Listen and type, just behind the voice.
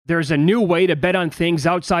There's a new way to bet on things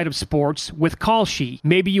outside of sports with Kalshi.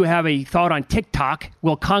 Maybe you have a thought on TikTok.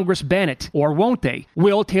 Will Congress ban it? Or won't they?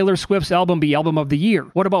 Will Taylor Swift's album be Album of the Year?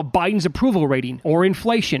 What about Biden's approval rating? Or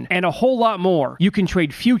inflation? And a whole lot more. You can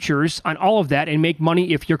trade futures on all of that and make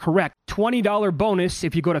money if you're correct. $20 bonus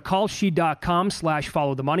if you go to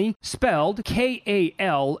kalshi.com/followthemoney, spelled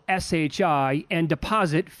KALSHI, and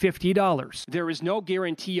deposit $50. There is no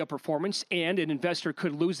guarantee of performance, and an investor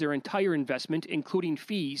could lose their entire investment, including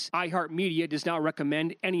fees. iHeartMedia does not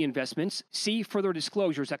recommend any investments. See further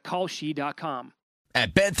disclosures at kalshi.com.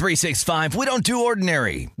 At Bet365, we don't do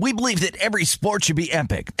ordinary. We believe that every sport should be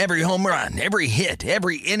epic. Every home run, every hit,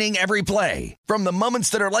 every inning, every play. From the moments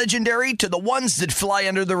that are legendary to the ones that fly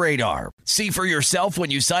under the radar. See for yourself when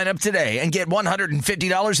you sign up today and get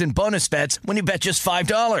 $150 in bonus bets when you bet just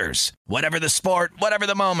 $5. Whatever the sport, whatever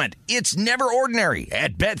the moment, it's never ordinary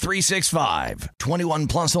at Bet365. 21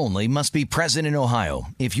 plus only. Must be present in Ohio.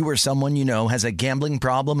 If you or someone you know has a gambling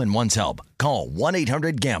problem and wants help, call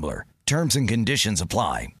 1-800-GAMBLER. Terms and conditions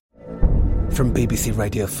apply. From BBC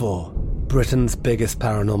Radio 4, Britain's biggest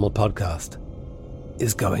paranormal podcast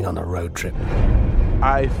is going on a road trip.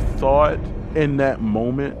 I thought in that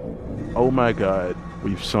moment, oh my God,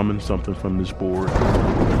 we've summoned something from this board.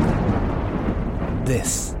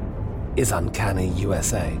 This is Uncanny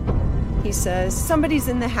USA. He says, somebody's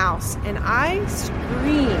in the house, and I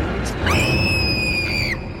screamed.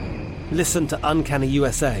 Listen to Uncanny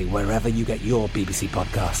USA wherever you get your BBC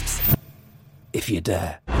podcasts, if you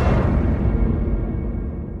dare. Always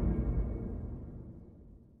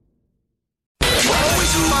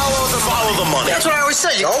follow the money. That's what I always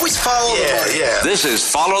say. You always follow the money. Yeah. This is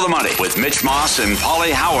Follow the Money with Mitch Moss and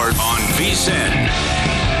Paulie Howard on VSiN.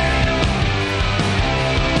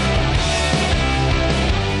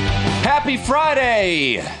 Happy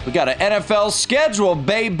Friday! We got an NFL schedule,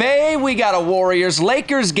 baby. We got a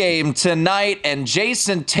Warriors-Lakers game tonight, and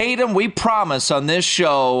Jason Tatum, we promise on this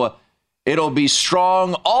show, it'll be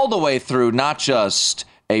strong all the way through, not just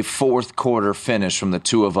a fourth quarter finish from the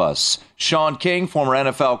two of us. Sean King, former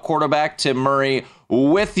NFL quarterback, Tim Murray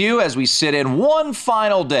with you as we sit in one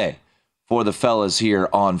final day for the fellas here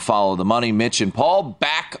on Follow the Money. Mitch and Paul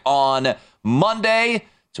back on Monday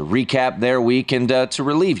to recap their week and to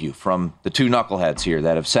relieve you from the two knuckleheads here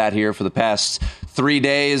that have sat here for the past 3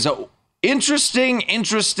 days. Interesting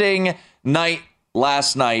night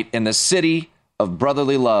last night in the city of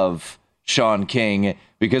brotherly love, Sean King,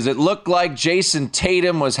 because it looked like Jason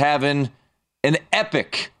Tatum was having an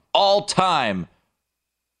epic, all-time,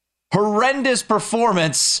 horrendous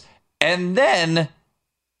performance, and then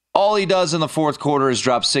all he does in the fourth quarter is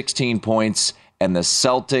drop 16 points, and the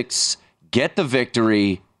Celtics get the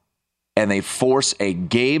victory, and they force a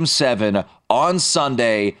Game 7 on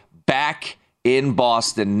Sunday back in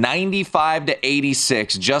Boston,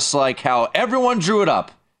 95-86, just like how everyone drew it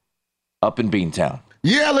up in Beantown.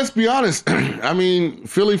 Yeah, let's be honest. I mean,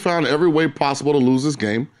 Philly found every way possible to lose this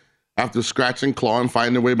game after scratching, clawing,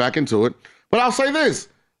 fighting their way back into it. But I'll say this,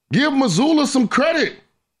 give Mazzulla some credit.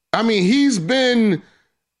 I mean, he's been,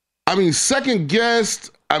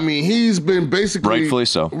 second-guessed. I mean, he's been basically... Rightfully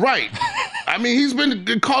so. Right. I mean, he's been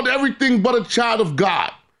called everything but a child of God.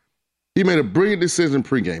 He made a brilliant decision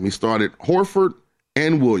pregame. He started Horford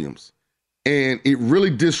and Williams, and it really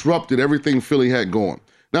disrupted everything Philly had going.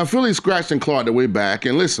 Now, Philly scratched and clawed their way back,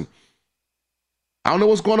 and listen, I don't know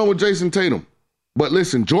what's going on with Jason Tatum, but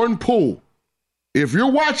listen, Jordan Poole, if you're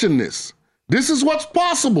watching this, this is what's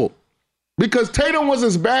possible, because Tatum was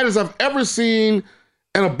as bad as I've ever seen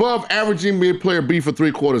an above-average NBA player be for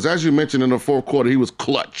three quarters. As you mentioned, in the fourth quarter, he was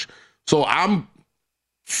clutch. So I'm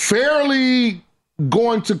fairly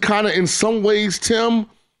going to kind of, in some ways, Tim,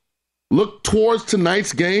 look towards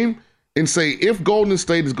tonight's game and say, if Golden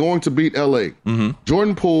State is going to beat L.A.,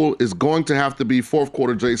 Jordan Poole is going to have to be fourth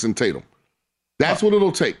quarter Jason Tatum. That's what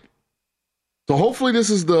it'll take. So hopefully this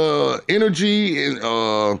is the energy.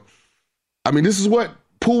 And this is what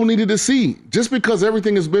Poole needed to see. Just because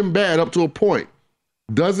everything has been bad up to a point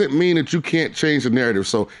doesn't mean that you can't change the narrative.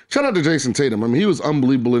 So shout out to Jason Tatum. I mean, he was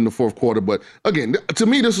unbelievable in the fourth quarter. But again, to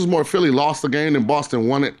me, this was more Philly lost the game than Boston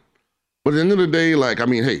won it. But at the end of the day,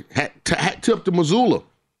 hat tip to Mazzulla.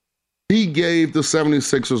 He gave the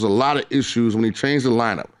 76ers a lot of issues when he changed the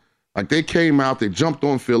lineup. Like, they came out, they jumped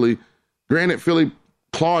on Philly. Granted, Philly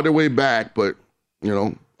clawed their way back, but,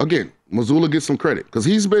 again, Mazzulla gets some credit because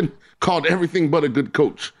he's been called everything but a good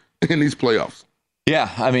coach in these playoffs. Yeah,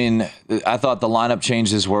 I thought the lineup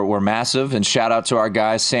changes were massive, and shout out to our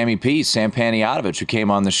guy, Sam Paniatovich, who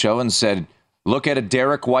came on the show and said, look at a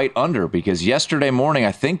Derek White under, because yesterday morning,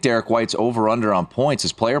 I think Derek White's over-under on points,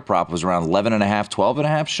 his player prop was around 11.5,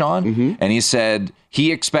 12.5, Sean. Mm-hmm. And he said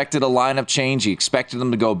he expected a lineup change. He expected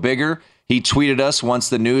them to go bigger. He tweeted us once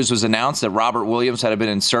the news was announced that Robert Williams had been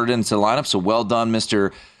inserted into the lineup. So well done,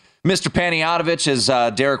 Mr. Panayotovich,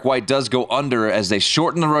 as Derek White does go under as they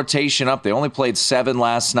shorten the rotation up. They only played 7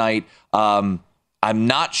 last night. I'm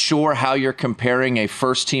not sure how you're comparing a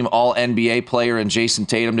first-team All-NBA player in Jason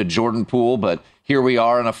Tatum to Jordan Poole, but here we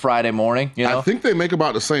are on a Friday morning. You know? I think they make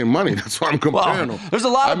about the same money. That's why I'm comparing them. There's a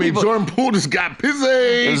lot of people. Jordan Poole just got busy.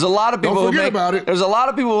 There's a lot of people. Don't forget about it. There's a lot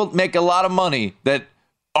of people who make a lot of money that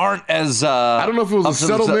aren't as. I don't know if it was a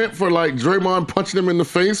settlement for like Draymond punching him in the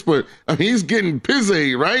face, but he's getting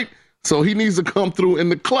busy, right? So he needs to come through in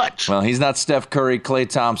the clutch. Well, he's not Steph Curry, Klay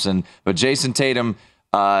Thompson, but Jason Tatum.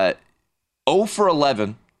 0 for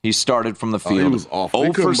 11. He started from the field. He was awful.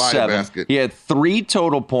 0 for 7. He had 3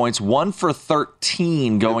 total points, 1 for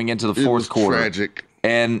 13 going into the fourth quarter. Tragic.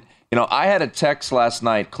 And I had a text last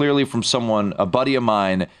night, clearly from someone, a buddy of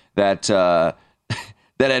mine, that that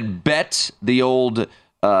had bet the old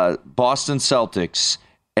Boston Celtics,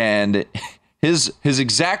 and his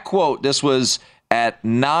exact quote. This was at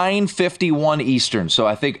 9:51 Eastern. So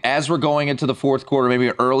I think as we're going into the fourth quarter, maybe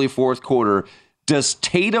an early fourth quarter. Does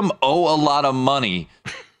Tatum owe a lot of money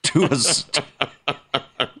to us?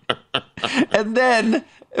 And then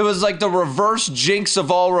it was like the reverse jinx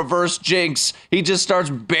of all reverse jinx. He just starts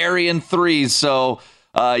burying threes. So,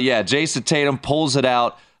 Jason Tatum pulls it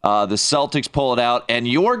out. The Celtics pull it out. And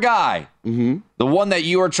your guy, the one that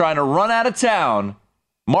you are trying to run out of town,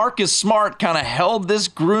 Marcus Smart, kind of held this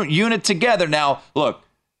unit together. Now, look,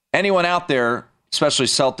 anyone out there, especially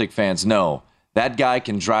Celtic fans, know that guy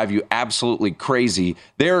can drive you absolutely crazy.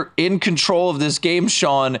 They're in control of this game,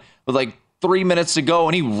 Sean, with like 3 minutes to go,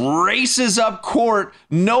 and he races up court.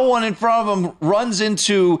 No one in front of him, runs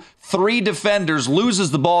into 3 defenders,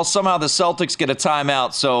 loses the ball. Somehow the Celtics get a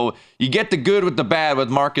timeout. So you get the good with the bad with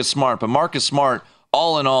Marcus Smart. But Marcus Smart,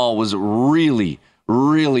 all in all, was really,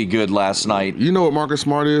 really good last night. You know what Marcus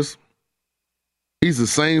Smart is? He's the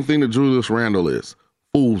same thing that Julius Randle is.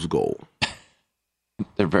 Fool's gold.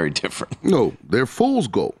 They're very different. No, they're fool's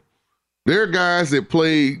gold. They're guys that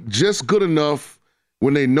play just good enough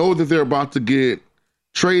when they know that they're about to get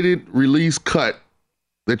traded, released, cut,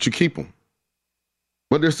 that you keep them.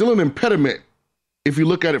 But there's still an impediment if you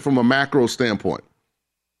look at it from a macro standpoint.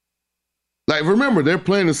 Like, remember, they're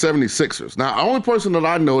playing the 76ers. Now, the only person that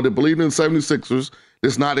I know that believed in the 76ers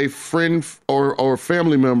is not a friend or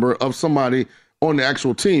family member of somebody on the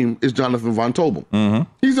actual team is Jonathan Von Tobel. Mm-hmm.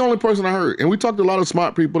 He's the only person I heard. And we talked to a lot of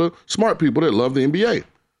smart people that love the NBA.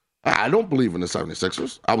 I don't believe in the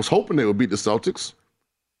 76ers. I was hoping they would beat the Celtics.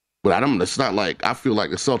 But it's not like I feel like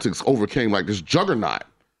the Celtics overcame like this juggernaut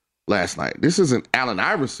last night. This isn't Allen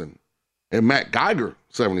Iverson and Matt Geiger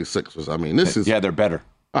 76ers. I mean, this is... Yeah, they're better.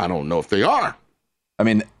 I don't know if they are. I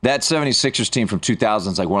mean, that 76ers team from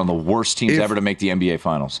 2000 is like one of the worst teams ever to make the NBA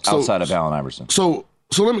Finals outside of Allen Iverson. So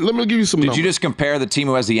let me give you some numbers. Did you just compare the team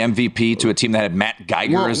who has the MVP to a team that had Matt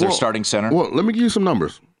Geiger as their starting center? Well, let me give you some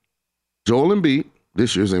numbers. Joel Embiid,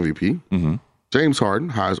 this year's MVP. Mm-hmm. James Harden,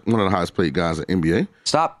 one of the highest paid guys in NBA.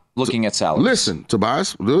 Stop looking at salaries. Listen,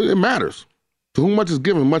 Tobias, it matters. To whom much is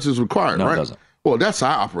given, much is required, no, right? It doesn't. Well, that's how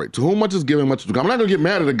I operate. To whom much is given, much is required. I'm not going to get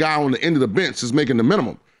mad at a guy on the end of the bench that's making the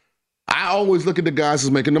minimum. I always look at the guys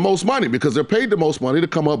that's making the most money because they're paid the most money to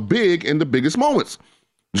come up big in the biggest moments.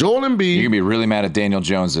 Joel Embiid. You're going to be really mad at Daniel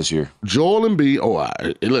Jones this year. Joel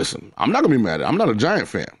Embiid. Listen, I'm not going to be mad at him. I'm not a Giant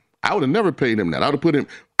fan. I would have never paid him that. I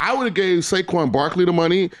would have gave Saquon Barkley the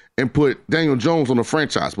money and put Daniel Jones on the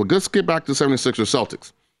franchise. But let's get back to 76ers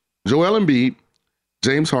Celtics. Joel Embiid,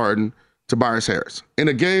 James Harden, Tobias Harris. In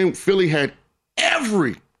a game, Philly had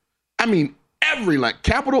every, like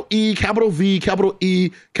capital E, capital V, capital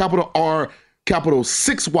E, capital R, capital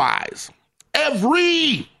 6 Ys.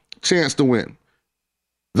 Every chance to win.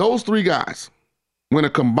 Those 3 guys went a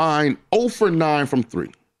combined 0 for 9 from 3.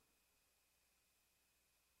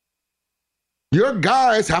 Your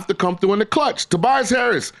guys have to come through in the clutch. Tobias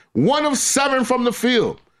Harris, 1 of 7 from the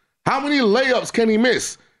field. How many layups can he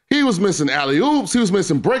miss? He was missing alley-oops. He was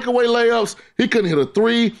missing breakaway layups. He couldn't hit a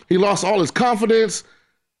 3. He lost all his confidence.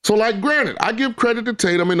 So, granted, I give credit to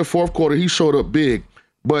Tatum in the fourth quarter. He showed up big.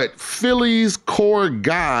 But Philly's core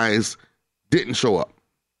guys didn't show up.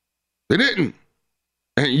 They didn't.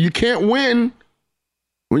 And you can't win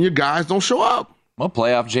when your guys don't show up. Well,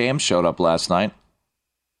 playoff JM showed up last night.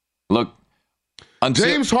 Look.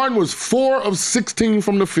 James Harden was 4 of 16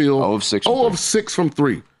 from the field. 0 of 6 0 of 6 from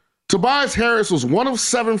 3. Tobias Harris was 1 of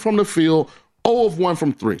 7 from the field. 0 of 1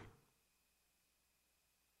 from 3.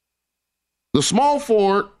 The small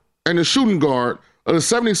forward and the shooting guard of the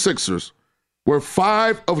 76ers were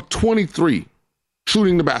 5 of 23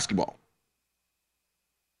 shooting the basketball.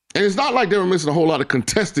 And it's not like they were missing a whole lot of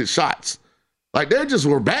contested shots. Like, they just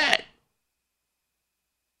were bad.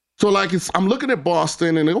 So, like, I'm looking at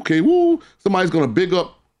Boston and, okay, somebody's going to big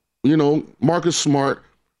up, Marcus Smart.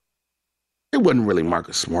 It wasn't really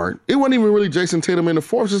Marcus Smart. It wasn't even really Jason Tatum in the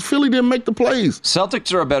fourth. Just Philly didn't make the plays.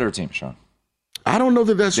 Celtics are a better team, Sean. I don't know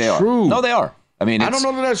that that's true. No, they are. I mean, I don't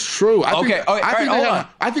know that that's true. I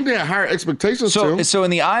think they had higher expectations. So in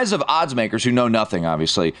the eyes of odds makers who know nothing,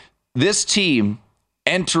 obviously, this team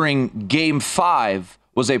entering Game 5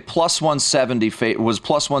 was a plus 170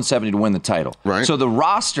 to win the title. Right. So the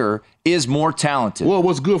roster is more talented. Well,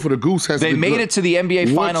 what's good for the goose has to be good. They made it to the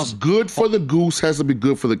NBA Finals. What's good for the goose has to be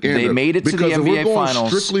good for the gander. They made it to the NBA Finals. Because if we're going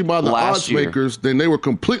strictly by the odds makers, then they were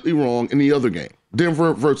completely wrong in the other game,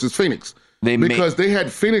 Denver versus Phoenix. Because they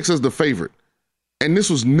had Phoenix as the favorite. And this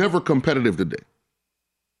was never competitive today.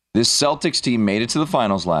 This Celtics team made it to the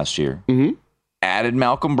finals last year, added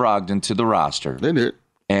Malcolm Brogdon to the roster. They did.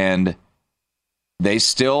 And they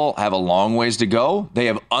still have a long ways to go. They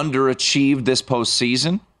have underachieved this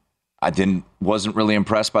postseason. I wasn't really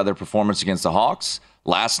impressed by their performance against the Hawks.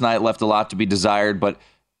 Last night left a lot to be desired, but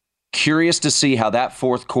curious to see how that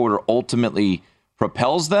fourth quarter ultimately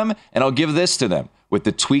propels them. And I'll give this to them. With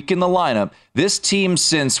the tweak in the lineup, this team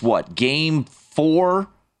since Game 3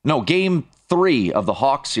 of the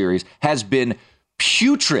Hawks series has been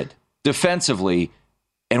putrid defensively.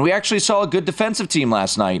 And we actually saw a good defensive team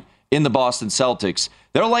last night in the Boston Celtics.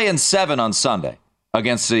 They're laying 7 on Sunday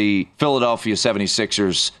against the Philadelphia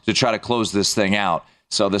 76ers to try to close this thing out.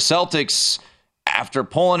 So the Celtics, after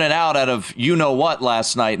pulling it out of you-know-what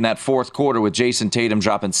last night in that fourth quarter with Jason Tatum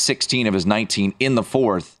dropping 16 of his 19 in the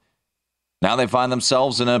fourth, now they find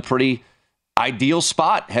themselves in a pretty ideal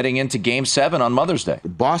spot heading into Game 7 on Mother's Day.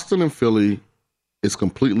 Boston and Philly is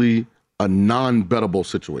completely a non-bettable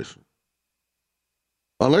situation.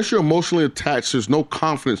 Unless you're emotionally attached, there's no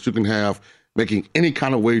confidence you can have making any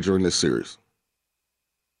kind of wager in this series.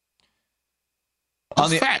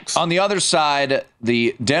 Facts. On the other side,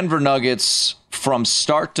 the Denver Nuggets, from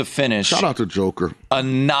start to finish, shout out to Joker,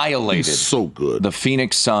 annihilated. He's so good. The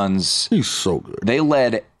Phoenix Suns. He's so good. They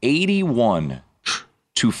led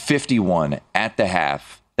 81-51 at the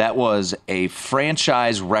half. That was a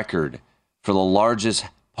franchise record for the largest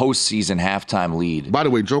postseason halftime lead. By the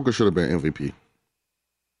way, Joker should have been MVP.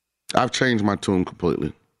 I've changed my tune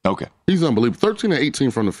completely. Okay. He's unbelievable. 13 and 18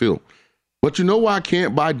 from the field. But you know why I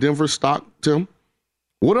can't buy Denver stock, Tim?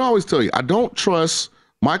 What I always tell you, I don't trust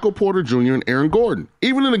Michael Porter Jr. and Aaron Gordon.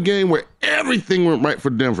 Even in a game where everything went right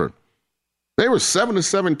for Denver, they were 7 of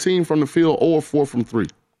 17 from the field, 0 of 4 from 3.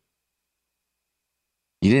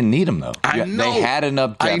 You didn't need them, though. I know. They had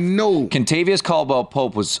enough depth. I know. Contavious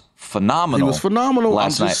Caldwell-Pope was phenomenal. He was phenomenal.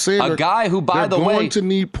 Last night. Saying a guy who, by the way, they're going to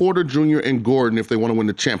need Porter Jr. and Gordon if they want to win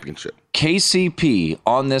the championship. KCP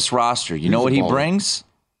on this roster, you know what he brings?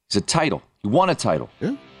 He's a title. He won a title.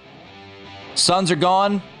 Yeah. Suns are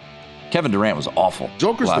gone. Kevin Durant was awful.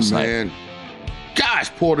 Joker's last the man. Night.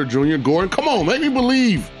 Gosh, Porter Jr., Gordon, come on, make me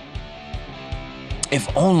believe. If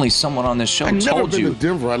only someone on this show told you. I've never been to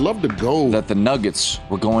Denver. I'd love to go. That the Nuggets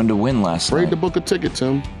were going to win last night. Afraid to book a ticket,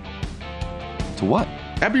 Tim. To what?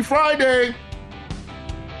 Happy Friday.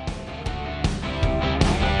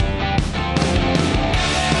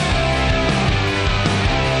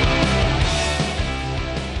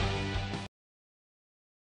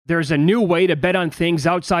 There's a new way to bet on things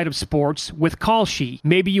outside of sports with Kalshi.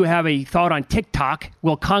 Maybe you have a thought on TikTok.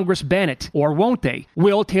 Will Congress ban it? Or won't they?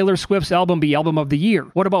 Will Taylor Swift's album be album of the year?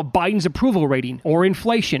 What about Biden's approval rating or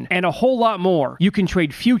inflation? And a whole lot more. You can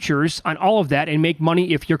trade futures on all of that and make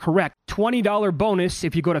money if you're correct. $20 bonus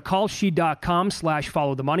if you go to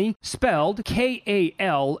kalshi.com/followthemoney, spelled KALSHI,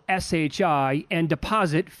 and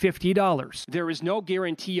deposit $50. There is no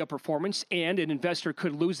guarantee of performance, and an investor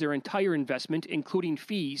could lose their entire investment, including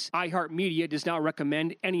fees. iHeartMedia does not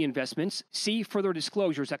recommend any investments. See further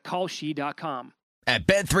disclosures at kalshi.com. At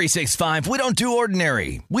Bet365, we don't do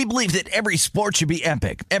ordinary. We believe that every sport should be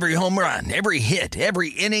epic. Every home run, every hit, every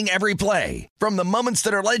inning, every play. From the moments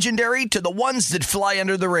that are legendary to the ones that fly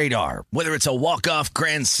under the radar. Whether it's a walk-off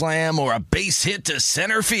grand slam or a base hit to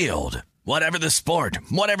center field. Whatever the sport,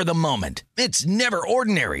 whatever the moment. It's never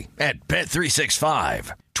ordinary at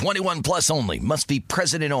Bet365. 21 plus only. Must be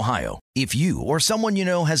present in Ohio. If you or someone you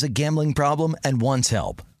know has a gambling problem and wants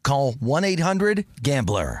help, call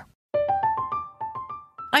 1-800-GAMBLER.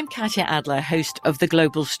 I'm Katya Adler, host of The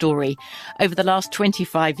Global Story. Over the last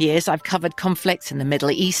 25 years, I've covered conflicts in the Middle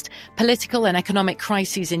East, political and economic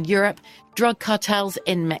crises in Europe, drug cartels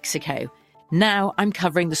in Mexico. Now I'm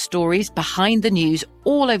covering the stories behind the news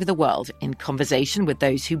all over the world in conversation with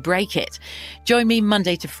those who break it. Join me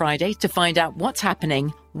Monday to Friday to find out what's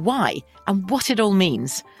happening, why, and what it all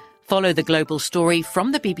means. Follow The Global Story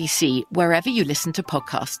from the BBC wherever you listen to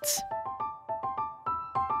podcasts.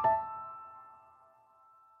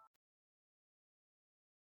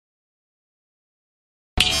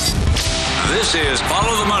 This is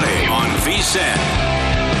Follow the Money on VSiN.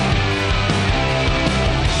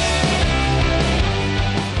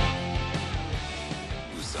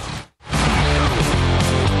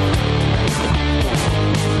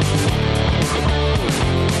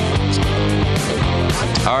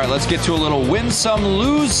 All right, let's get to a little win some,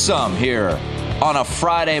 lose some here on a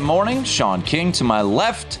Friday morning. Sean King to my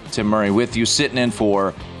left, Tim Murray with you, sitting in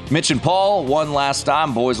for Mitch and Paul one last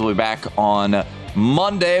time. Boys will be back on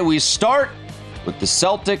Monday. We start with the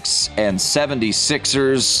Celtics and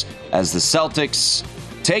 76ers as the Celtics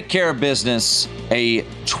take care of business. A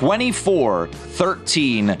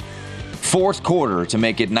 24-13 fourth quarter to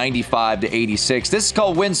make it 95-86. This is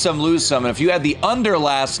called win some, lose some. And if you had the under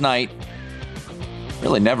last night,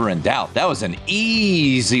 really never in doubt. That was an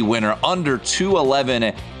easy winner, under 211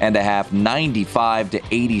 and a half,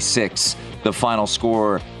 95-86. The final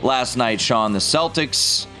score last night, Sean. The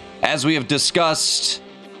Celtics, as we have discussed,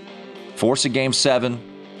 force a game 7,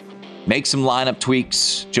 make some lineup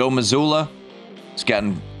tweaks. Joe Mazzulla has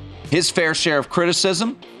gotten his fair share of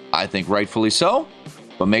criticism, I think rightfully so,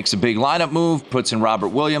 but makes a big lineup move, puts in Robert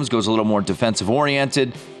Williams, goes a little more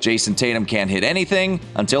defensive-oriented. Jason Tatum can't hit anything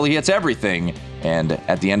until he hits everything. And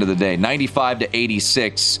at the end of the day,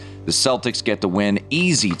 95-86, the Celtics get the win,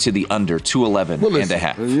 easy to the under 211 and a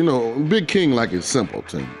half. You know, Big King like it's simple,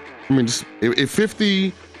 Tim. I mean, just, if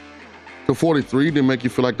 50-43 didn't make you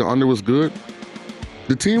feel like the under was good,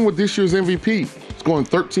 the team with this year's MVP scoring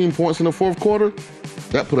 13 points in the fourth quarter,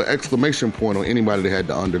 that put an exclamation point on anybody that had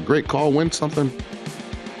the under. Great call, win something.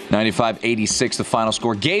 95-86, the final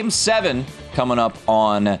score. Game 7 coming up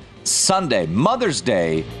on Sunday, Mother's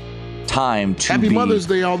Day. Time to Happy be Mother's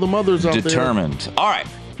Day, all the mothers out determined. there. All right,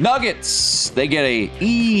 Nuggets, they get a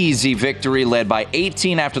easy victory, led by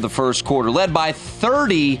 18 after the first quarter, led by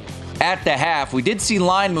 30 at the half. We did see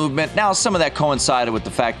line movement. Now, some of that coincided with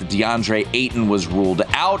the fact that DeAndre Ayton was ruled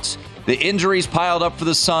out. The injuries piled up for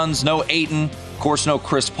the Suns. No Ayton. Of course, no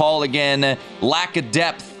Chris Paul again. Lack of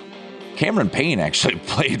depth. Cameron Payne actually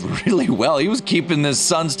played really well. He was keeping the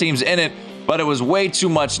Suns teams in it, but it was way too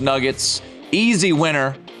much Nuggets. Easy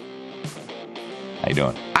winner. How you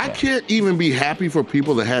doing? I can't even be happy for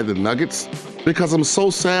people that had the Nuggets because I'm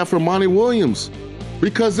so sad for Monty Williams.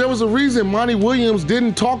 Because there was a reason Monty Williams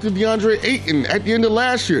didn't talk to DeAndre Ayton at the end of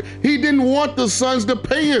last year. He didn't want the Suns to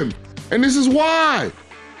pay him. And this is why.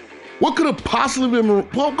 What could have possibly been,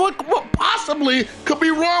 what possibly could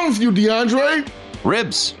be wrong with you, DeAndre?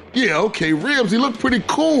 Ribs. Yeah, okay, ribs. He looked pretty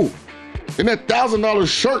cool. In that $1,000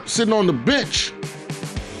 shirt sitting on the bench.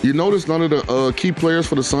 You notice none of the key players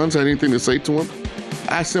for the Suns had anything to say to him?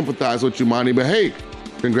 I sympathize with you, Monty, but hey,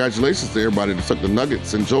 congratulations to everybody that took the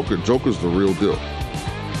Nuggets and Joker. Joker's the real deal.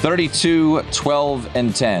 32, 12,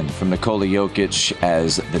 and 10 from Nikola Jokic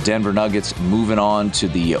as the Denver Nuggets moving on to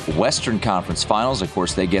the Western Conference Finals. Of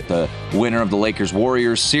course, they get the winner of the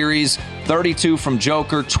Lakers-Warriors series. 32 from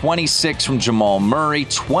Joker, 26 from Jamal Murray,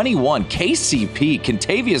 21 KCP.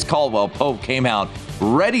 Kentavious Caldwell-Pope came out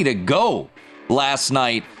ready to go last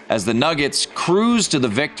night as the Nuggets cruise to the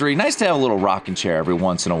victory. Nice to have a little rocking chair every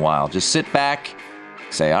once in a while. Just sit back,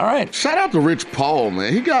 say, all right. Shout out to Rich Paul,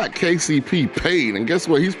 man. He got KCP paid, and guess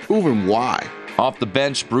what? He's proven why. Off the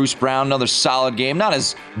bench, Bruce Brown, another solid game. Not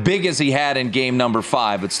as big as he had in game number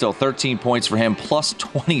 5, but still 13 points for him, plus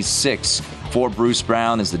 26 for Bruce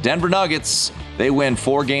Brown as the Denver Nuggets, they win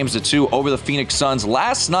 4-2 over the Phoenix Suns.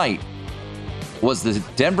 Last night was the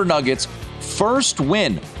Denver Nuggets' first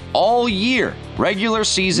win all year, regular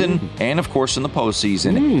season, and of course in the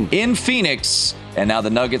postseason in Phoenix. And now the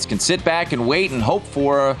Nuggets can sit back and wait and hope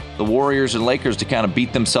for the Warriors and Lakers to kind of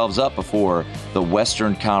beat themselves up before the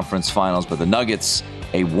Western Conference Finals. But the Nuggets,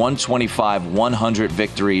 a 125-100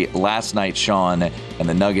 victory last night, Sean, and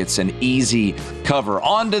the Nuggets an easy cover.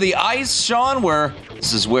 On to the ice, Sean, where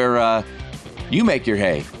this is where you make your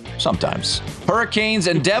hay sometimes. Hurricanes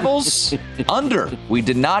and Devils, under. We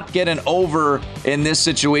did not get an over in this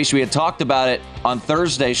situation. We had talked about it on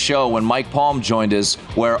Thursday's show when Mike Palm joined us,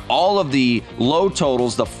 where all of the low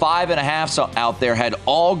totals, the 5.5s out there, had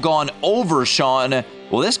all gone over, Sean.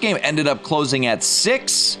 Well, this game ended up closing at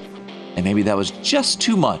 6, and maybe that was just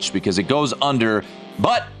too much because it goes under.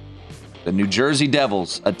 But the New Jersey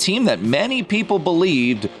Devils, a team that many people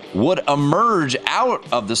believed would emerge out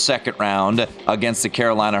of the second round against the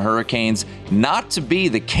Carolina Hurricanes. Not to be.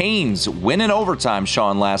 The Canes win in overtime,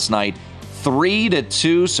 Sean, last night,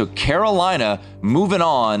 3-2. So Carolina moving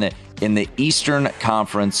on in the Eastern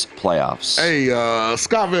Conference playoffs. Hey,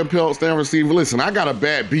 Scott Van Pelt, stand receiver. Listen, I got a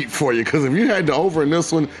bad beat for you because if you had the over in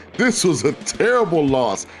this one, this was a terrible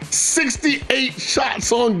loss. 68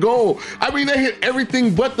 shots on goal. I mean, they hit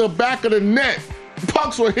everything but the back of the net.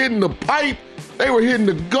 Pucks were hitting the pipe. They were hitting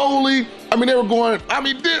the goalie. I mean, they were going,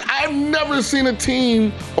 I've never seen a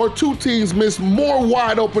team or two teams miss more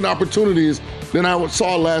wide open opportunities than I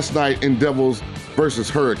saw last night in Devils versus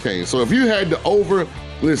Hurricanes. So if you had the over,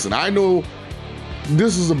 listen, I know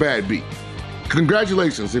this is a bad beat.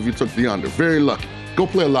 Congratulations if you took the under. Very lucky. Go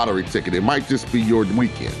play a lottery ticket. It might just be your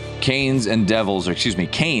weekend. Canes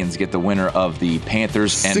get the winner of the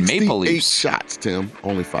Panthers and Maple Leafs. 68 shots, Tim.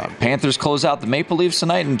 Only 5. Panthers close out the Maple Leafs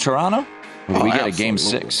tonight in Toronto. We get a game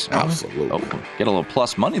 6. Absolutely. Get a little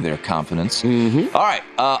plus money there, confidence. Mm-hmm. All right,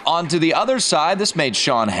 on to the other side. This made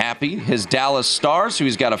Sean happy. His Dallas Stars, who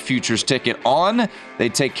he's got a futures ticket on, they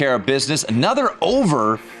take care of business. Another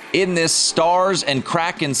over in this Stars and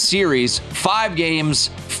Kraken series. 5 games,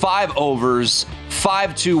 5 overs,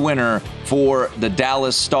 5-2 winner for the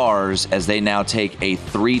Dallas Stars as they now take a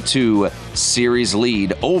 3-2 series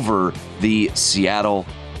lead over the Seattle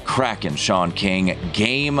Kraken. Sean King,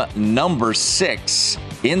 game number 6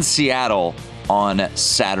 in Seattle on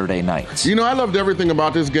Saturday night. You know, I loved everything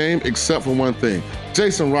about this game except for one thing.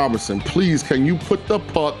 Jason Robinson, please, can you put the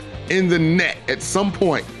puck in the net at some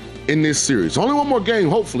point in this series? Only one more game,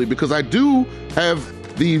 hopefully, because I do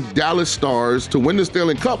have the Dallas Stars to win the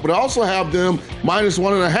Stanley Cup, but I also have them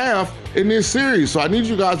 -1.5 in this series. So I need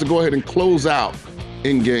you guys to go ahead and close out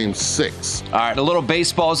in game 6. All right, a little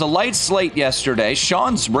baseball. It was a light slate yesterday.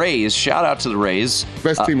 Sean's Rays, shout out to the Rays.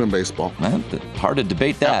 Best team in baseball. Hard to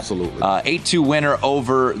debate that. Absolutely. 8-2 winner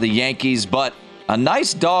over the Yankees, but a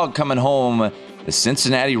nice dog coming home. The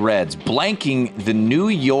Cincinnati Reds blanking the New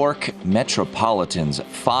York Metropolitans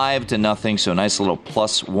 5-0. So a nice little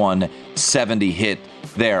 +170 hit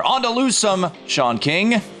there. On to lose some, Sean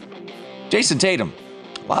King. Jason Tatum.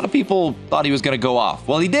 A lot of people thought he was going to go off.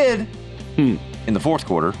 Well, he did. In the fourth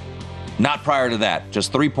quarter. Not prior to that.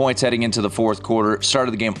 Just 3 points heading into the fourth quarter. Started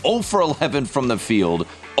the game 0 for 11 from the field.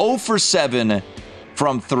 0 for 7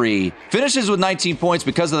 from 3. Finishes with 19 points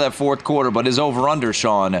because of that fourth quarter, but his over-under,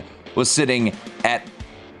 Sean, was sitting at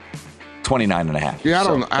 29.5. Yeah, I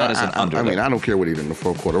don't care what he did in the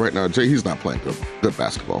fourth quarter. Right now, Jay, he's not playing good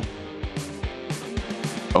basketball.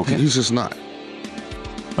 Okay. He's just not.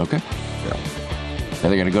 Okay. Yeah. Are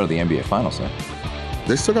they going to go to the NBA Finals then?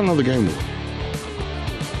 They still got another game to win.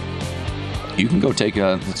 You can go take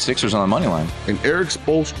the Sixers on the money line. And Eric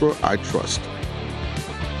Spoelstra, I trust.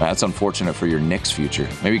 That's unfortunate for your Knicks future.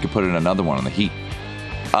 Maybe you could put in another one on the Heat.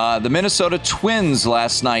 The Minnesota Twins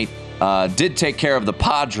last night did take care of the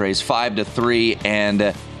Padres 5-3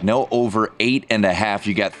 and no over 8.5.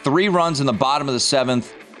 You got 3 runs in the bottom of the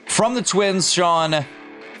 7th from the Twins, Sean,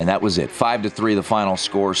 and that was it. 5-3 the final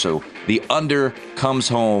score. So the under comes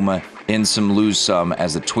home in some lose some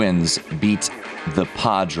as the Twins beat the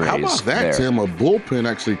Padres. How about that, Tim? A bullpen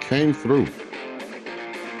actually came through.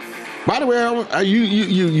 By the way,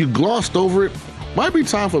 you glossed over it. Might be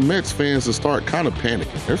time for Mets fans to start kind of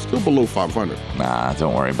panicking. They're still below 500. Nah,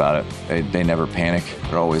 don't worry about it. They never panic.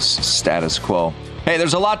 They're always status quo. Hey,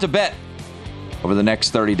 there's a lot to bet over the next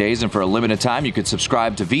 30 days, and for a limited time, you could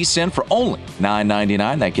subscribe to VSiN for only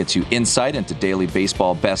 $9.99. That gets you insight into daily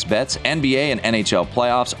baseball best bets, NBA and NHL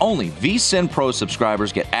playoffs. Only VSiN Pro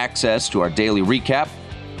subscribers get access to our daily recap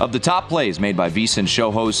of the top plays made by VSiN show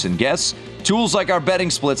hosts and guests. Tools like our betting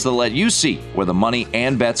splits that let you see where the money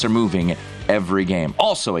and bets are moving every game.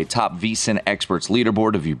 Also, a top VSiN experts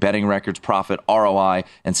leaderboard to view betting records, profit, ROI,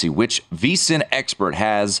 and see which VSiN expert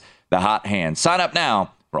has the hot hand. Sign up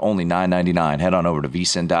now for only $9.99. Head on over to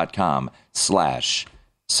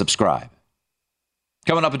vsin.com/subscribe.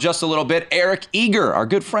 Coming up in just a little bit, Eric Eager, our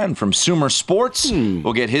good friend from Sumer Sports,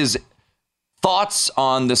 will get his thoughts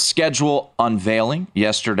on the schedule unveiling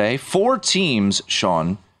yesterday. 4 teams,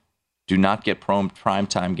 Sean, do not get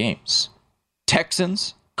primetime games.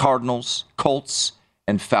 Texans, Cardinals, Colts,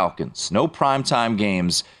 and Falcons. No primetime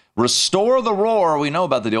games. Restore the roar. We know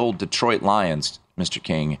about the old Detroit Lions, Mr.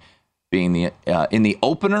 King, being in the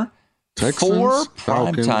opener. Texans, 4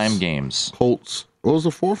 Falcons, primetime games. Colts. What was the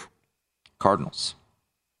 4th? Cardinals.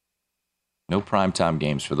 No primetime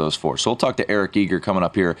games for those 4. So we'll talk to Eric Eager coming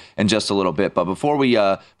up here in just a little bit. But before we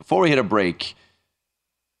hit a break,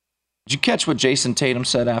 Did you catch what Jason Tatum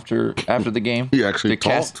said after the game? He actually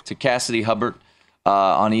talked to Cassidy Hubbard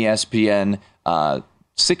on ESPN.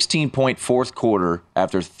 16-point fourth quarter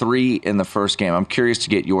after 3 in the first game. I'm curious to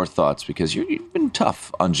get your thoughts because you've been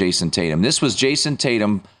tough on Jason Tatum. This was Jason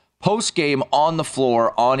Tatum post-game on the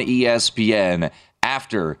floor on ESPN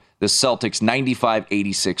after the Celtics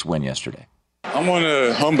 95-86 win yesterday. I'm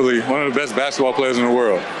humbly one of the best basketball players in the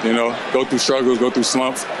world. Go through struggles, go through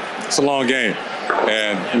slumps. It's a long game.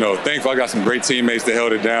 And, thankfully I got some great teammates that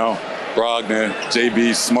held it down. Brogdon,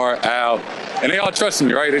 JB, Smart, Al. And they all trust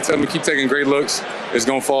me, right? They tell me keep taking great looks. It's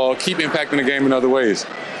going to fall. Keep impacting the game in other ways.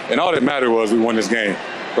 And all that mattered was we won this game,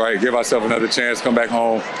 right? Give ourselves another chance, come back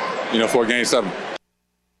home, for Game 7.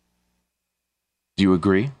 Do you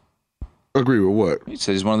agree? Agree with what? He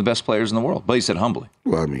said he's one of the best players in the world. But he said humbly.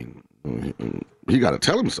 Well, I mean, he got to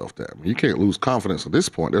tell himself that. You can't lose confidence at this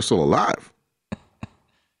point. They're still alive.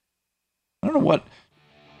 I don't know what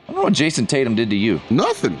Jason Tatum did to you.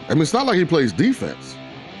 Nothing. I mean, it's not like he plays defense.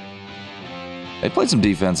 They played some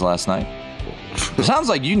defense last night. It sounds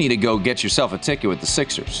like you need to go get yourself a ticket with the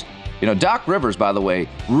Sixers. Doc Rivers, by the way,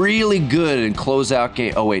 really good in closeout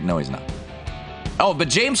game. Oh, wait, no, he's not. Oh, but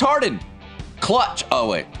James Harden, clutch. Oh,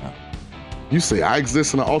 wait. No. You say I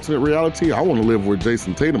exist in an alternate reality? I want to live where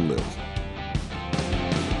Jason Tatum lives.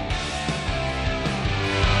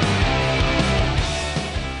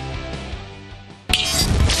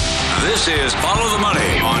 This is Follow the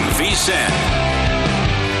Money on VSiN.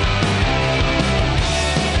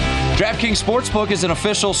 DraftKings Sportsbook is an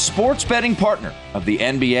official sports betting partner of the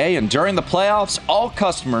NBA, and during the playoffs, all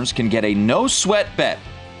customers can get a no-sweat bet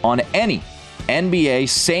on any NBA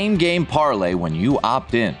same-game parlay when you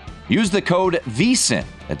opt in. Use the code VSiN,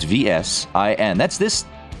 that's V-S-I-N. That's this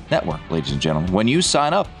network, ladies and gentlemen, when you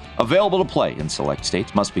sign up. Available to play in select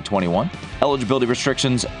states. Must be 21. Eligibility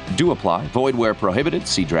restrictions do apply. Void where prohibited.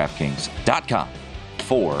 See DraftKings.com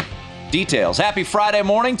for details. Happy Friday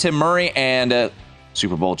morning. Tim Murray and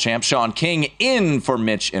Super Bowl champ Sean King in for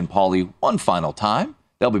Mitch and Paulie one final time.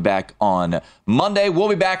 They'll be back on Monday. We'll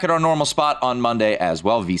be back at our normal spot on Monday as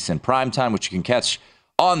well. VSiN Primetime, which you can catch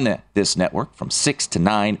on this network from 6 to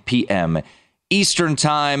 9 p.m. Eastern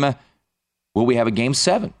Time. Will we have a Game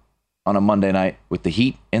 7? On a Monday night with the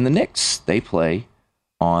Heat and the Knicks? They play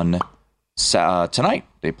on tonight.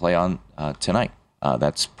 They play on tonight.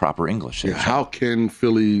 That's proper English. Yeah, how can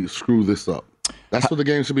Philly screw this up? That's what the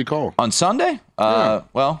game should be called. On Sunday? Yeah.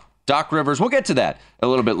 Well, Doc Rivers, we'll get to that a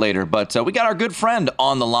little bit later. But we got our good friend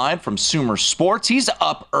on the line from Sumer Sports. He's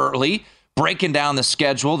up early, breaking down the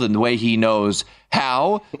schedule the way he knows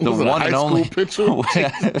how. The one and only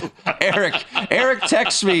Eric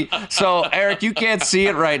texts me. So Eric, you can't see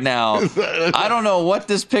it right now. I don't know what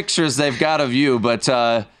this picture is they've got of you, but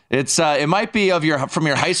it might be from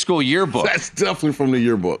your high school yearbook. That's definitely from the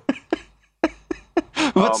yearbook.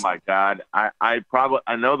 Oh my God. I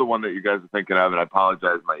know the one that you guys are thinking of, and I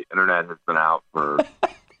apologize. My internet has been out for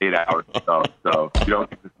 8 hours or so you don't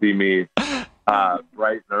get to see me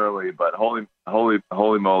bright and early, but holy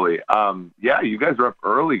moly. Yeah, you guys are up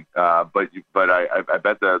early, but I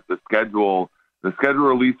bet the schedule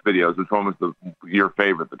release videos, which one was your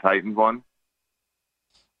favorite, the Titans one?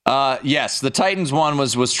 Yes, the Titans one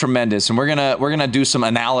was tremendous, and we're gonna do some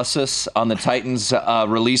analysis on the Titans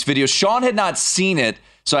release video. Sean had not seen it,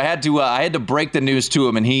 so I had to break the news to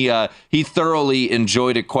him, and he thoroughly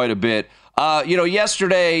enjoyed it quite a bit.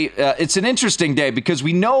 Yesterday, it's an interesting day because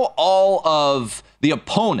we know all of the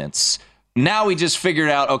opponents. Now we just figured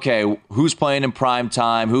out, okay, who's playing in prime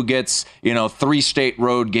time, who gets, 3 state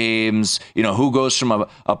road games, who goes from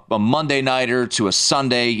a Monday nighter to a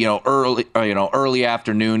Sunday, early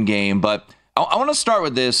afternoon game. But I want to start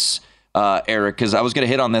with this, Eric, because I was going to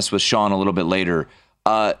hit on this with Sean a little bit later.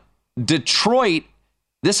 Detroit,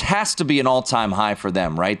 this has to be an all-time high for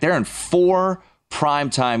them, right? They're in 4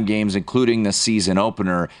 primetime games, including the season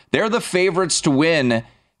opener. They're the favorites to win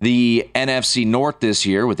the NFC North this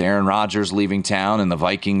year, with Aaron Rodgers leaving town and the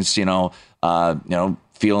Vikings, feeling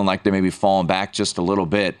like they may be falling back just a little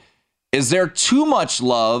bit. Is there too much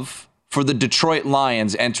love for the Detroit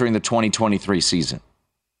Lions entering the 2023 season?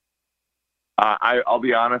 I'll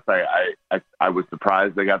be honest. I was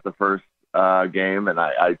surprised they got the first game, and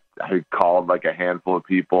I called like a handful of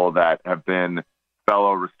people that have been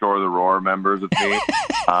fellow Restore the Roar members with me,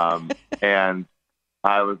 and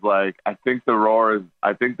I was like, I think the Roar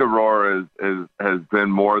has been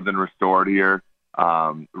more than restored here.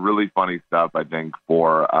 Really funny stuff, I think,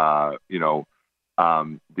 for the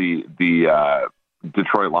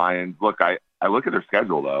Detroit Lions. Look, I look at their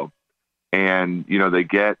schedule though, and they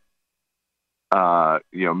get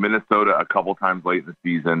Minnesota a couple times late in the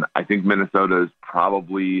season. I think Minnesota is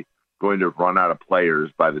probably going to run out of players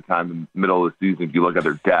by the time the middle of the season if you look at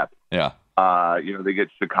their depth. Yeah. They get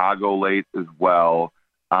Chicago late as well,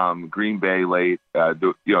 Green Bay late.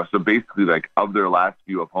 So basically, like, of their last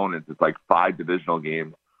few opponents, it's like 5 divisional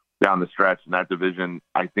games down the stretch. And that division,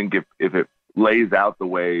 I think if it lays out the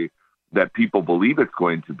way that people believe it's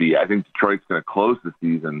going to be, I think Detroit's going to close the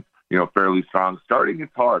season, fairly strong. Starting,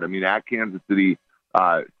 it's hard. I mean, at Kansas City,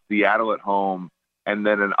 Seattle at home, and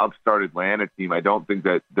then an upstart Atlanta team. I don't think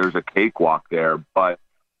that there's a cakewalk there, but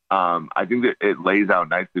I think that it lays out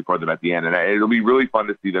nicely for them at the end. And it'll be really fun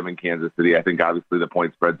to see them in Kansas City. I think obviously the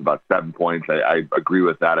point spread's about 7 points. I agree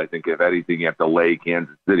with that. I think if anything, you have to lay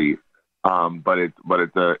Kansas City. But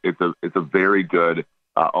it's a very good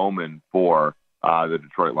omen for the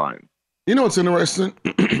Detroit Lions. You know what's interesting?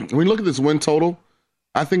 When you look at this win total,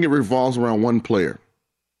 I think it revolves around one player.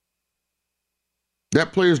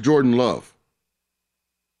 That player is Jordan Love.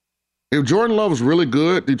 If Jordan Love is really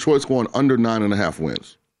good, Detroit's going under 9.5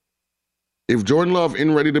 wins. If Jordan Love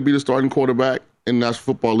isn't ready to be the starting quarterback in the National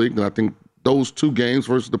Football League, then I think those 2 games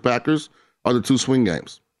versus the Packers are the 2 swing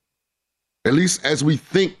games. At least as we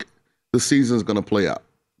think the season is going to play out,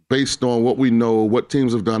 based on what we know, what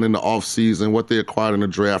teams have done in the offseason, what they acquired in the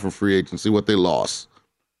draft and free agency, what they lost.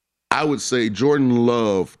 I would say Jordan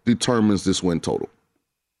Love determines this win total.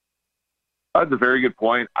 That's a very good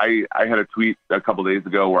point. I had a tweet a couple days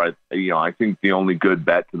ago where I think the only good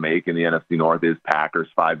bet to make in the NFC North is Packers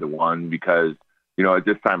 5-1 because at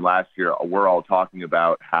this time last year we're all talking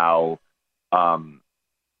about how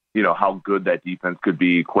how good that defense could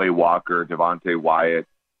be. Quay Walker, Devontae Wyatt,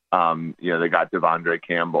 they got Devondre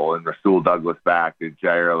Campbell and Rasul Douglas back.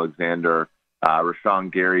 Jair Alexander,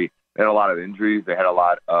 Rashawn Gary. They had a lot of injuries. They had a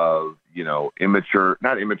lot of,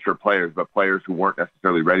 not immature players, but players who weren't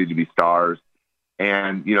necessarily ready to be stars.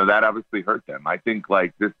 And, that obviously hurt them. I think,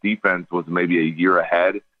 this defense was maybe a year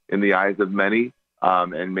ahead in the eyes of many.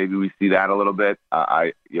 And maybe we see that a little bit.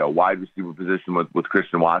 Wide receiver position with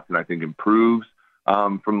Christian Watson, I think, improves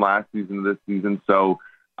from last season to this season. So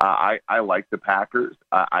I like the Packers.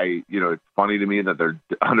 It's funny to me that they're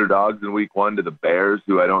underdogs in week 1 to the Bears,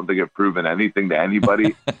 who I don't think have proven anything to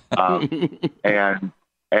anybody. It's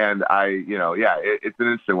an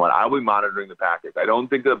interesting one. I'll be monitoring the Packers. I don't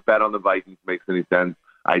think a bet on the Vikings makes any sense.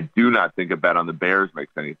 I do not think a bet on the Bears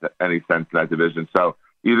makes any sense in that division. So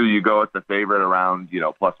either you go with the favorite around,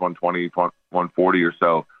 plus 120, 140 or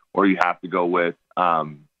so, or you have to go with, a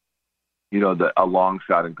long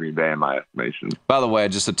shot in Green Bay, in my estimation. By the way,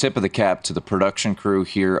 just a tip of the cap to the production crew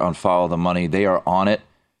here on Follow the Money. They are on it.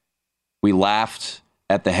 We laughed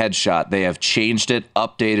at the headshot. They have changed it,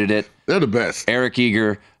 updated it. They're the best. Eric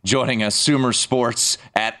Eager joining us, Sumer Sports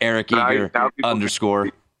at Eric Eager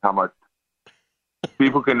 _. How much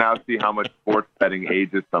people can now see how much sports betting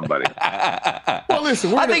ages somebody. Well,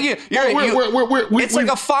 listen, I think it's like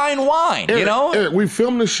a fine wine, Eric, Eric, we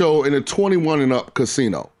filmed the show in a 21 and up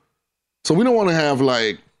casino. So we don't want to have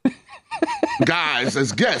guys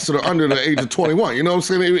as guests that are under the age of 21. You know what I'm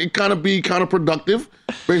saying? It kind of be counterproductive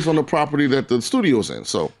based on the property that the studio's in.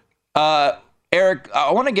 So, Eric,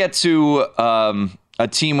 I want to get to a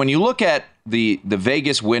team. When you look at the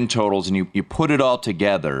Vegas win totals and you put it all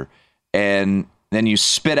together and then you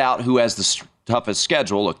spit out who has the toughest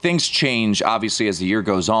schedule. Look, things change, obviously, as the year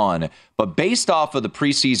goes on. But based off of the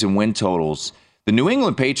preseason win totals, the New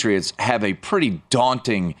England Patriots have a pretty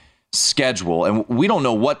daunting schedule, and we don't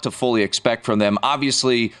know what to fully expect from them.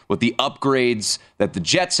 Obviously, with the upgrades that the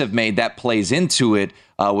Jets have made, that plays into it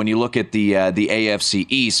when you look at the AFC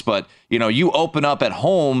East. But, you open up at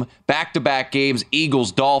home, back-to-back games,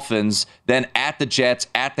 Eagles, Dolphins, then at the Jets,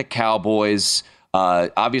 at the Cowboys.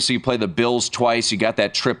 Obviously, you play the Bills twice. You got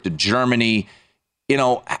that trip to Germany.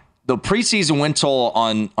 The preseason win total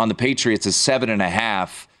on the Patriots is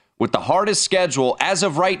 7.5. With the hardest schedule as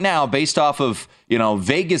of right now, based off of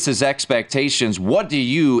Vegas's expectations, what do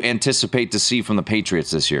you anticipate to see from the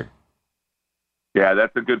Patriots this year? Yeah,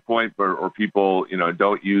 that's a good point for people.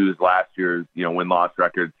 Don't use last year's win-loss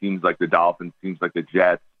record. Teams like the Dolphins, teams like the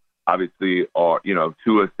Jets, obviously, or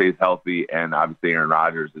Tua stays healthy, and obviously Aaron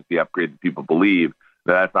Rodgers is the upgrade that people believe.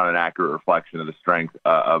 That's not an accurate reflection of the strength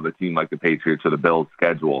of a team like the Patriots or the Bills'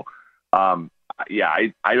 schedule. I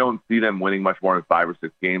don't see them winning much more than 5 or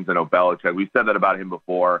 6 games. I know Belichick, we said that about him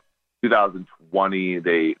before. 2020,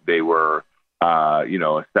 they were, a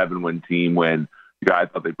 7-win team when I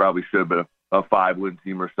thought they probably should have been a 5-win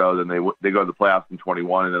team or so. Then they go to the playoffs in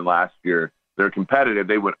 21, and then last year they're competitive.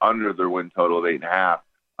 They went under their win total of 8.5,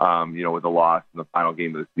 with a loss in the final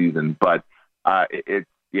game of the season. But it's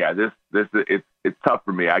tough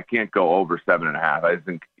for me. I can't go over 7.5. I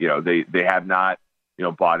think they have not.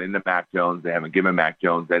 bought into Mac Jones. They haven't given Mac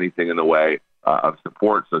Jones anything in the way of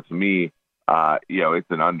support. So to me, it's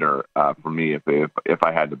an under for me if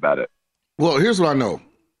I had to bet it. Well, here's what I know.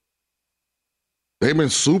 They've been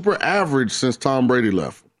super average since Tom Brady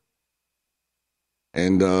left.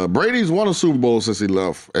 And Brady's won a Super Bowl since he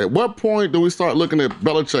left. At what point do we start looking at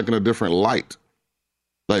Belichick in a different light?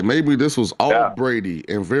 Like maybe this was all Brady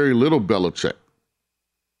and very little Belichick.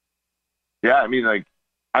 Yeah, I mean, like,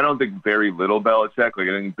 I don't think very little Belichick. Like,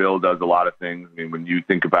 I think Bill does a lot of things. I mean, when you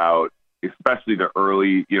think about, especially the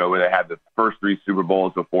early, where they had the first 3 Super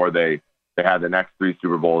Bowls before they had the next 3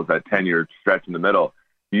 Super Bowls, that 10-year stretch in the middle.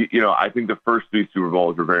 I think the first 3 Super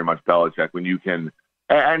Bowls were very much Belichick. When you can,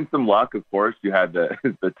 and some luck, of course. You had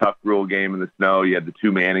the Tuck Rule game in the snow. You had the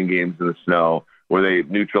 2 Manning games in the snow where they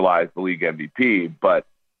neutralized the league MVP. But,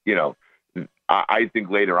 I think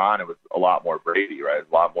later on it was a lot more Brady, right?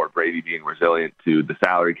 A lot more Brady being resilient to the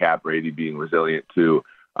salary cap, Brady being resilient to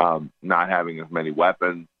not having as many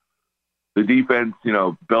weapons. The defense,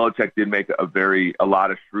 Belichick did make a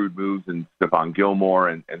lot of shrewd moves in Stephon Gilmore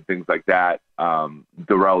and things like that. Darrelle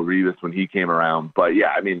Revis when he came around. But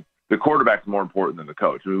yeah, I mean, the quarterback's more important than the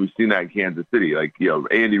coach. I mean, we've seen that in Kansas City. Like,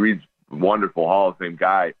 Andy Reid's a wonderful Hall of Fame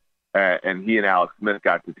guy. And he and Alex Smith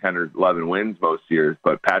got to 10 or 11 wins most years,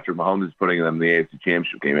 but Patrick Mahomes is putting them in the AFC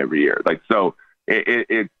Championship game every year. Like, so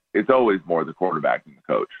it's always more the quarterback than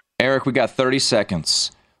the coach. Eric, we got 30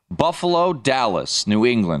 seconds. Buffalo, Dallas, New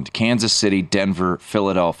England, Kansas City, Denver,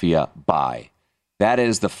 Philadelphia, bye. That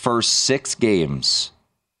is the first 6 games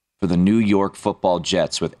for the New York Football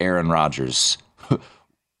Jets with Aaron Rodgers.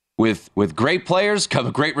 With great players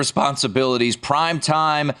come great responsibilities, prime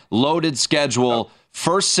time, loaded schedule.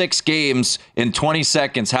 First 6 games in 20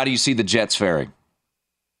 seconds. How do you see the Jets faring?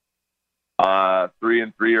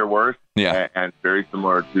 3-3 or worse. Yeah, and very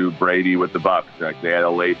similar to Brady with the Bucs. Like, they had a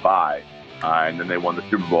late bye, and then they won the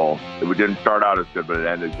Super Bowl. It didn't start out as good, but it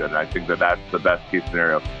ended good. And I think that's the best case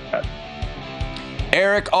scenario.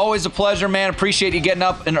 Eric, always a pleasure, man. Appreciate you getting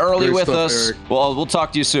up and early with us. Eric. Well, we'll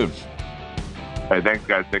talk to you soon. Hey, thanks,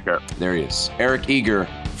 guys. Take care. There he is, Eric Eager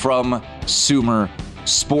from Sumer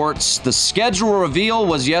Sports. The schedule reveal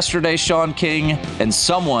was yesterday, Sean King, and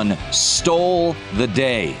someone stole the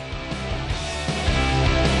day.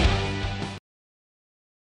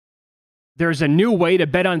 There's a new way to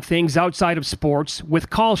bet on things outside of sports with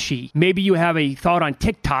Kalshi. Maybe you have a thought on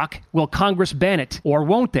TikTok. Will Congress ban it? Or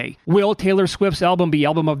won't they? Will Taylor Swift's album be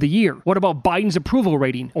album of the year? What about Biden's approval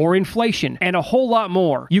rating or inflation? And a whole lot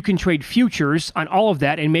more. You can trade futures on all of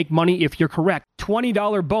that and make money if you're correct.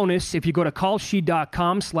 $20 bonus if you go to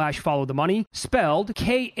kalshi.com/followthemoney, spelled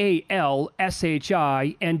KALSHI,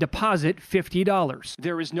 and deposit $50.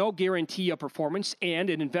 There is no guarantee of performance, and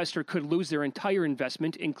an investor could lose their entire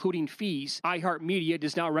investment, including fees. iHeartMedia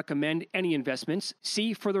does not recommend any investments.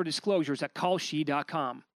 See further disclosures at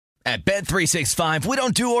kalshi.com. At Bet365, we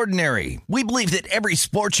don't do ordinary. We believe that every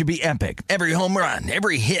sport should be epic. Every home run,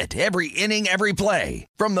 every hit, every inning, every play.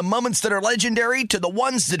 From the moments that are legendary to the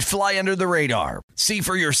ones that fly under the radar. See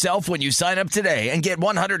for yourself when you sign up today and get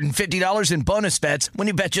 $150 in bonus bets when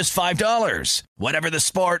you bet just $5. Whatever the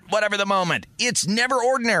sport, whatever the moment, it's never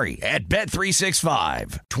ordinary at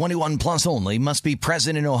Bet365. 21 plus only. Must be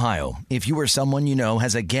present in Ohio. If you or someone you know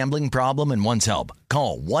has a gambling problem and wants help,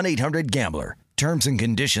 call 1-800-GAMBLER. Terms and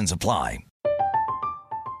conditions apply.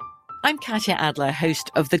 I'm Katya Adler, host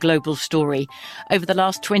of The Global Story. Over the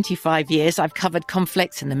last 25 years, I've covered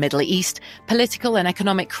conflicts in the Middle East, political and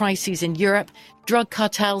economic crises in Europe, drug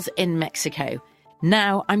cartels in Mexico.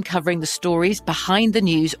 Now I'm covering the stories behind the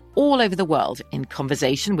news all over the world in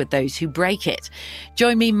conversation with those who break it.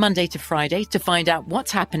 Join me Monday to Friday to find out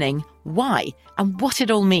what's happening, why, and what it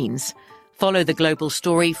all means. Follow The Global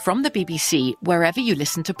Story from the BBC wherever you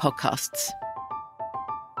listen to podcasts.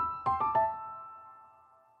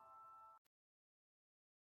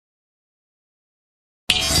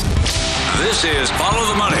 This is Follow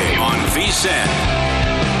the Money on VSiN.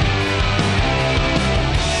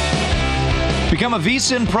 Become a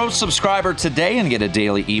VSiN Pro subscriber today and get a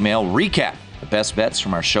daily email recap. The best bets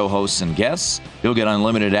from our show hosts and guests. You'll get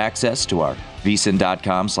unlimited access to our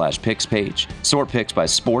VSiN.com/picks page. Sort picks by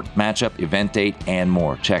sport, matchup, event date, and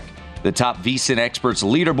more. Check the top VSiN experts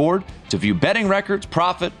leaderboard to view betting records,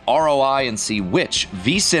 profit, ROI, and see which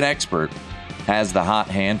VSiN expert has the hot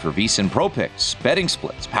hand for VSiN Pro Picks, betting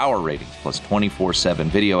splits, power ratings, plus 24/7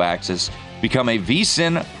 video access. Become a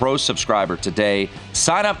VSiN Pro subscriber today.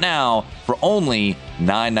 Sign up now for only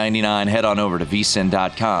 $9.99. Head on over to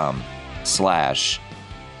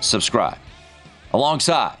VSiN.com/subscribe.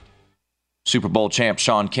 Alongside Super Bowl champ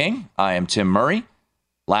Sean King, I am Tim Murray.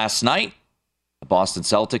 Last night, The Boston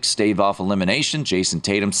Celtics stave off elimination. Jason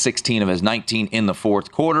Tatum, 16 of his 19 in the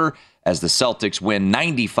fourth quarter, as the Celtics win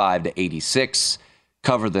 95-86,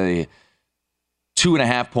 cover the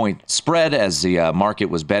 2.5-point spread as the market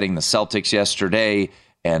was betting the Celtics yesterday,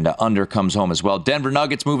 and under comes home as well. Denver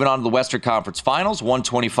Nuggets moving on to the Western Conference Finals,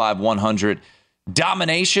 125-100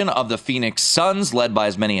 domination of the Phoenix Suns, led by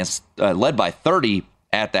 30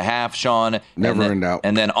 at the half, Sean. Never in doubt.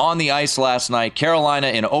 And then on the ice last night, Carolina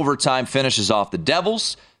in overtime finishes off the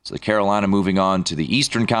Devils. So the Carolina moving on to the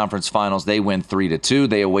Eastern Conference Finals. They win 3-2.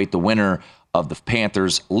 They await the winner of the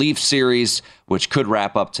Panthers-Leafs series, which could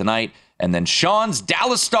wrap up tonight. And then Sean's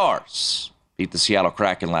Dallas Stars beat the Seattle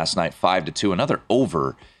Kraken last night 5-2. Another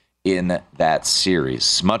over in that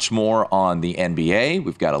series. Much more on the NBA.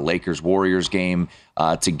 We've got a Lakers-Warriors game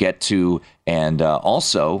to get to, and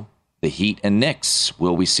also the Heat and Knicks.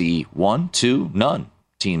 Will we see 1, 2, none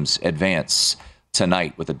teams advance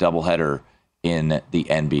tonight with a doubleheader in the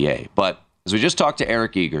NBA? But as we just talked to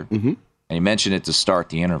Eric Eager, and he mentioned it to start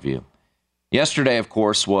the interview, yesterday, of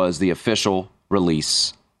course, was the official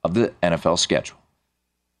release of the NFL schedule.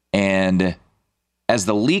 And as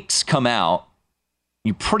the leaks come out,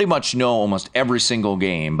 you pretty much know almost every single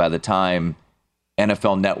game by the time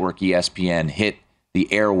NFL Network ESPN hit the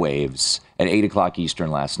airwaves at 8 o'clock Eastern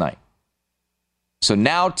last night. So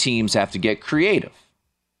now teams have to get creative.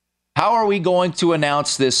 How are we going to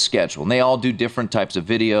announce this schedule? And they all do different types of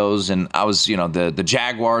videos. And I was, the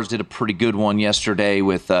Jaguars did a pretty good one yesterday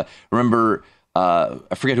with, I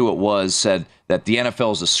forget who it was, said that the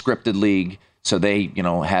NFL is a scripted league. So they,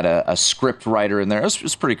 had a script writer in there. It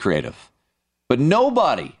was pretty creative. But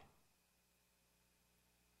nobody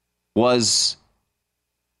was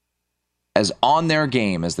as on their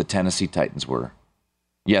game as the Tennessee Titans were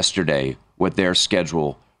yesterday with their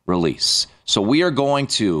schedule release. So we are going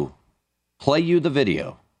to play you the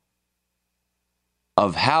video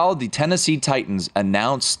of how the Tennessee Titans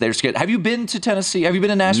announced their schedule. Have you been to Tennessee? Have you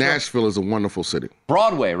been to Nashville? Nashville is a wonderful city.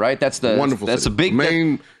 Broadway, right? That's the wonderful. That's city. A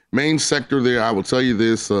big main sector there. I will tell you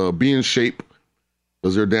this: be in shape,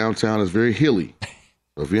 because their downtown is very hilly.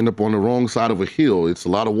 So if you end up on the wrong side of a hill, it's a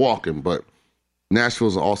lot of walking. But Nashville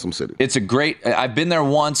is an awesome city. It's a great. I've been there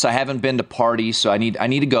once. I haven't been to parties, so I need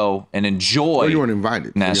to go and enjoy. Well, you weren't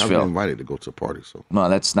invited. Nashville. I've been invited to go to a party. So no,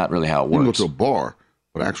 that's not really how it works. You can go to a bar,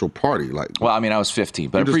 but an actual party, well, I mean, I was 15,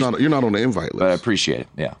 but you're not on the invite list. But I appreciate it.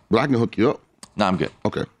 Yeah, but I can hook you up. No, I'm good.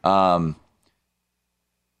 Okay.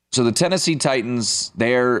 So the Tennessee Titans,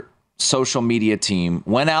 their social media team,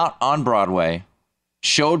 went out on Broadway,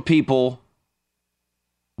 showed people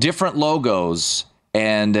different logos,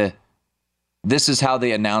 and this is how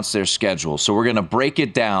they announced their schedule. So we're going to break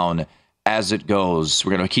it down as it goes.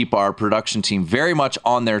 We're going to keep our production team very much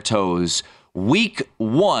on their toes. Week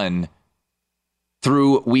 1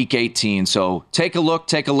 through Week 18. So take a look,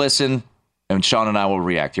 take a listen, and Sean and I will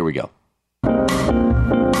react. Here we go.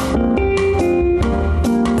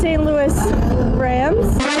 St. Louis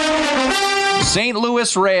Rams. St.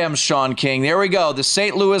 Louis Rams, Sean King. There we go. The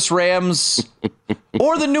St. Louis Rams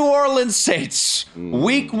or the New Orleans Saints.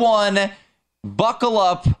 Week 1. Buckle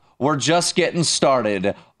up. We're just getting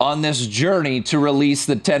started on this journey to release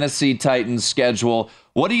the Tennessee Titans schedule.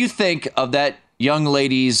 What do you think of that young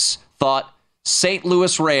lady's thought? St.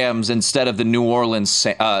 Louis Rams instead of the New Orleans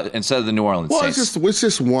Saints. Well, it's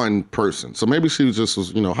just one person, so maybe she was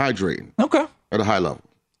hydrating. Okay, at a high level.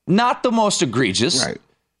 Not the most egregious. Right.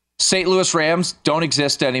 St. Louis Rams don't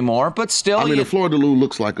exist anymore, but still. I mean, the Florida Lou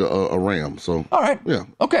looks like a ram, so. All right. Yeah.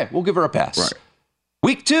 Okay, we'll give her a pass. Right.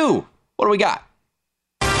 Week 2. What do we got?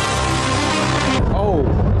 Oh.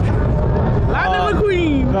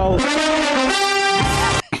 Lightning McQueen. No.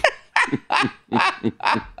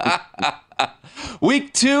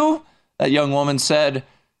 Week 2, that young woman said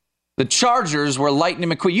the Chargers were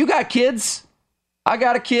Lightning McQueen. You got kids? I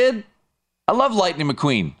got a kid. I love Lightning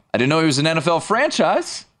McQueen. I didn't know he was an NFL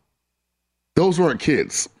franchise. Those weren't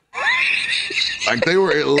kids. Like, they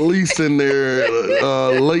were at least in their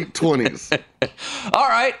late 20s. All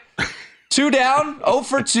right. 2 down, 0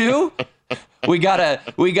 for 2. We got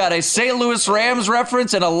a St. Louis Rams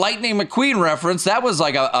reference and a Lightning McQueen reference. That was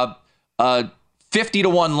like a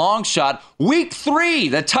 50-1 long shot. Week 3,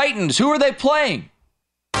 the Titans. Who are they playing?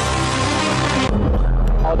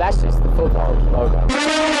 Oh, that's just the football logo.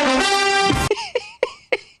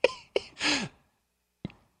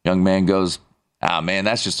 Young man goes, man,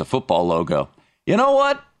 that's just a football logo. You know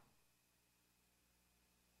what?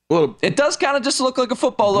 Well, it does kind of just look like a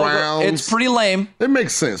football logo. It's pretty lame. It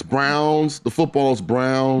makes sense. Browns, the football's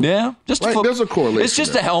brown. Yeah, just right? There's a correlation. It's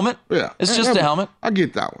just a helmet. Yeah, it's just a helmet. I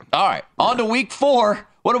get that one. All right, on to week 4.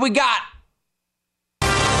 What do we got?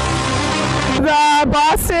 The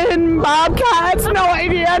Boston Bobcats. No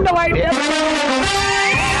idea.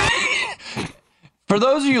 For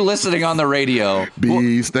those of you listening on the radio,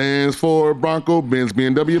 B stands for Bronco Benz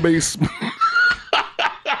BMW base.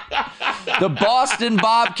 The Boston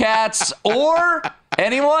Bobcats or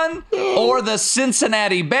anyone or the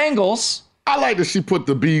Cincinnati Bengals. I like that she put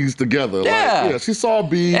the B's together. Yeah. She saw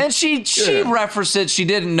B. And she referenced it. She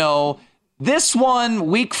didn't know. This one,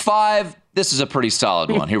 week 5, this is a pretty solid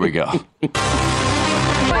one. Here we go. Cowboys,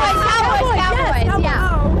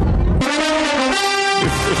 yeah.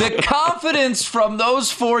 The confidence from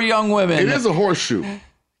those 4 young women. It is a horseshoe.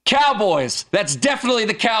 Cowboys. That's definitely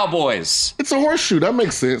the Cowboys. It's a horseshoe. That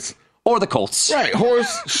makes sense. Or the Colts. Right.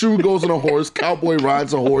 Horseshoe goes on a horse. Cowboy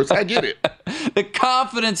rides a horse. I get it. The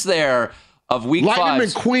confidence there of week 5. Lightning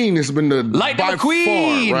McQueen has been the Lightning by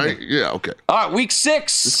McQueen. far, right? Yeah, okay. All right, week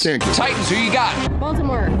 6. Titans, who you got?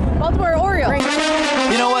 Baltimore Orioles.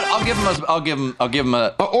 You know what? I'll give him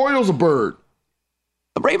a Orioles a bird.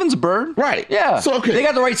 The Ravens a bird? Right. Yeah. So, okay. They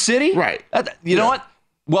got the right city? Right. You know what?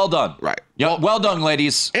 Well done. Right. Yeah, well done,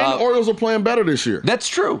 ladies. And the Orioles are playing better this year. That's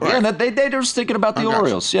true. Right. Yeah, they're just thinking about the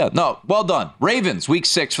Orioles. Yeah. No, well done. Ravens, week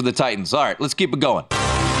 6 for the Titans. All right, let's keep it going.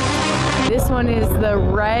 This one is the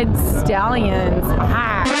Red Stallions.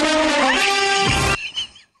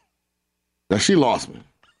 Now, she lost me.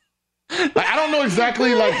 I don't know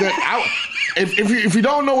exactly like that. If you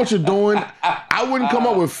don't know what you're doing, I wouldn't come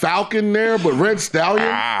up with Falcon there, but Red Stallion,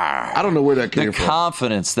 I don't know where that came from. The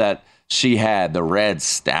confidence that she had, the Red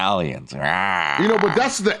Stallions. But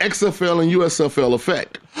that's the XFL and USFL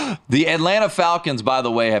effect. The Atlanta Falcons, by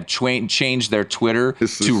the way, have changed their Twitter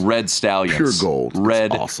to Red Stallions. Pure gold.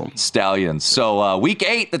 Red awesome. Stallions. So week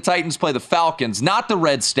 8, the Titans play the Falcons, not the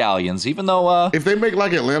Red Stallions, even though... if they make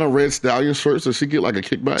like Atlanta Red Stallion shirts, does she get like a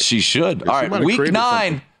kickback? She should. All right, week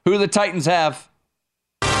 9, who do the Titans have?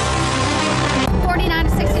 49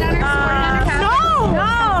 to 69ers.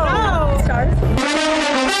 No. Stars.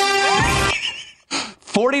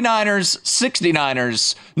 49ers,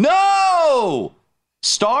 69ers. No!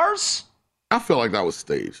 Stars? I feel like that was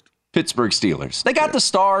staged. Pittsburgh Steelers. They got the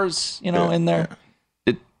stars, in there.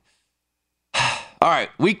 All right,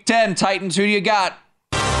 week 10, Titans, who do you got?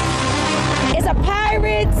 It's a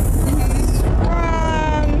Pirates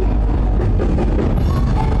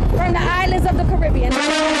from the islands of the Caribbean.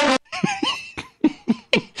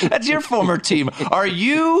 That's your former team. Are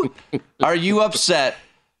you upset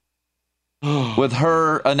with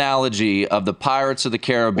her analogy of the Pirates of the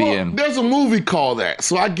Caribbean? Well, there's a movie called that.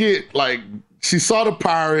 So I get she saw the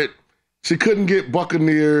pirate, she couldn't get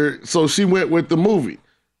Buccaneer, so she went with the movie.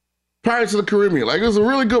 Pirates of the Caribbean. It was a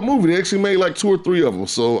really good movie. They actually made 2 or 3 of them.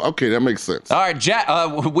 So okay, that makes sense. All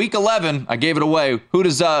right, week 11, I gave it away. Who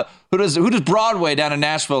does Broadway down in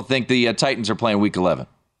Nashville think the Titans are playing week 11?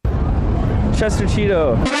 Chester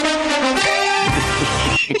Cheeto.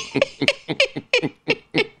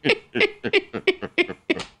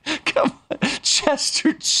 Come on,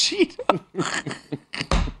 Chester Cheeto.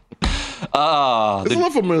 There's a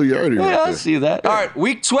little familiarity right there. I see that. All right,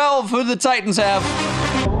 week 12, who do the Titans have?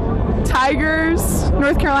 Tigers.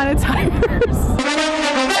 North Carolina Tigers.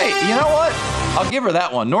 Hey, you know what? I'll give her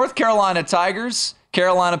that one. North Carolina Tigers,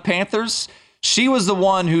 Carolina Panthers. She was the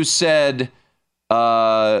one who said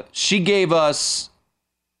she gave us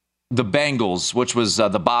the Bengals, which was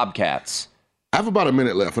the Bobcats. I have about a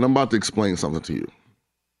minute left, and I'm about to explain something to you.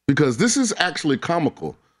 Because this is actually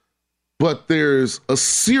comical, but there's a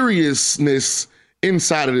seriousness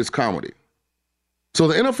inside of this comedy. So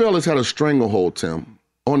the NFL has had a stranglehold, Tim,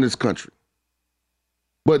 on this country.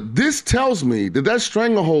 But this tells me that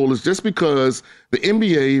stranglehold is just because the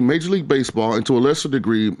NBA, Major League Baseball, and to a lesser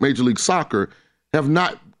degree, Major League Soccer, have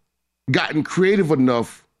not gotten creative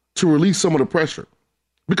enough to release some of the pressure.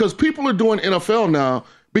 Because people are doing NFL now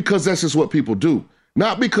because that's just what people do,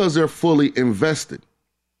 not because they're fully invested.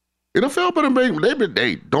 NFL better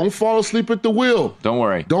make, don't fall asleep at the wheel. Don't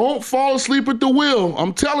worry. Don't fall asleep at the wheel.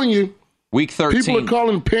 I'm telling you. Week 13. People are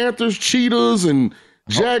calling Panthers cheetahs and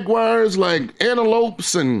Jaguars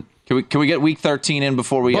antelopes and. Can we get week 13 in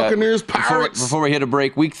before we Buccaneers, Pirates before we hit a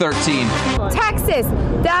break? Week 13. Texas.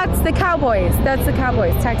 That's the Cowboys.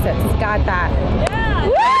 Texas. Got that. Yeah.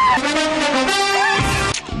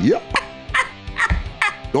 Yep.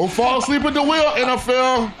 Don't fall asleep at the wheel,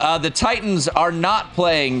 NFL. The Titans are not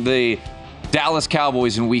playing the Dallas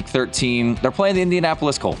Cowboys in week 13. They're playing the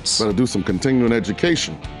Indianapolis Colts. Better do some continuing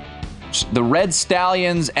education. The Red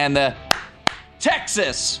Stallions and the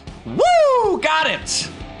Texas. Woo! Got it.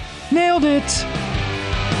 Nailed it.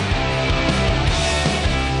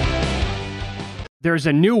 There's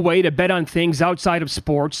a new way to bet on things outside of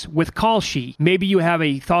sports with Kalshi. Maybe you have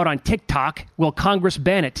a thought on TikTok. Will Congress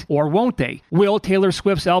ban it? Or won't they? Will Taylor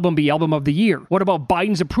Swift's album be album of the year? What about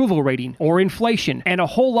Biden's approval rating or inflation? And a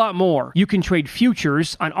whole lot more. You can trade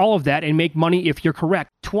futures on all of that and make money if you're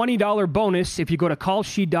correct. $20 bonus if you go to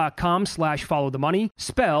kalshi.com/followthemoney,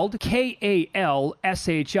 spelled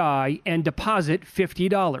KALSHI, and deposit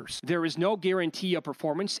 $50. There is no guarantee of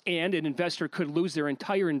performance, and an investor could lose their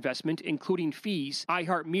entire investment, including fees.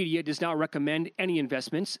 iHeartMedia does not recommend any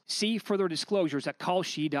investments. See further disclosures at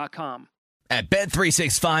kalshi.com. At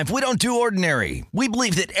Bet365, we don't do ordinary. We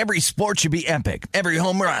believe that every sport should be epic. Every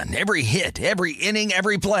home run, every hit, every inning,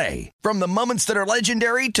 every play. From the moments that are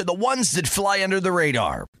legendary to the ones that fly under the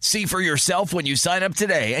radar. See for yourself when you sign up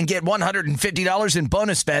today and get $150 in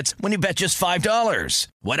bonus bets when you bet just $5.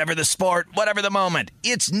 Whatever the sport, whatever the moment,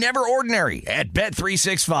 it's never ordinary at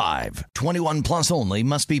Bet365. 21 plus only.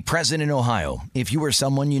 Must be present in Ohio. If you or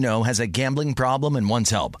someone you know has a gambling problem and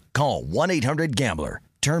wants help, call 1-800-GAMBLER.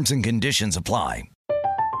 Terms and conditions apply.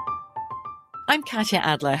 I'm Katya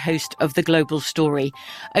Adler, host of The Global Story.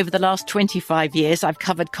 Over the last 25 years, I've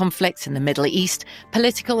covered conflicts in the Middle East,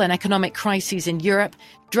 political and economic crises in Europe,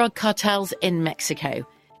 drug cartels in Mexico.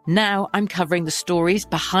 Now I'm covering the stories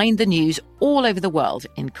behind the news all over the world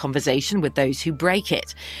in conversation with those who break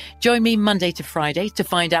it. Join me Monday to Friday to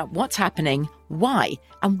find out what's happening, why,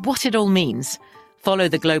 and what it all means. Follow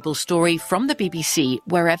The Global Story from the BBC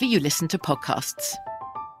wherever you listen to podcasts.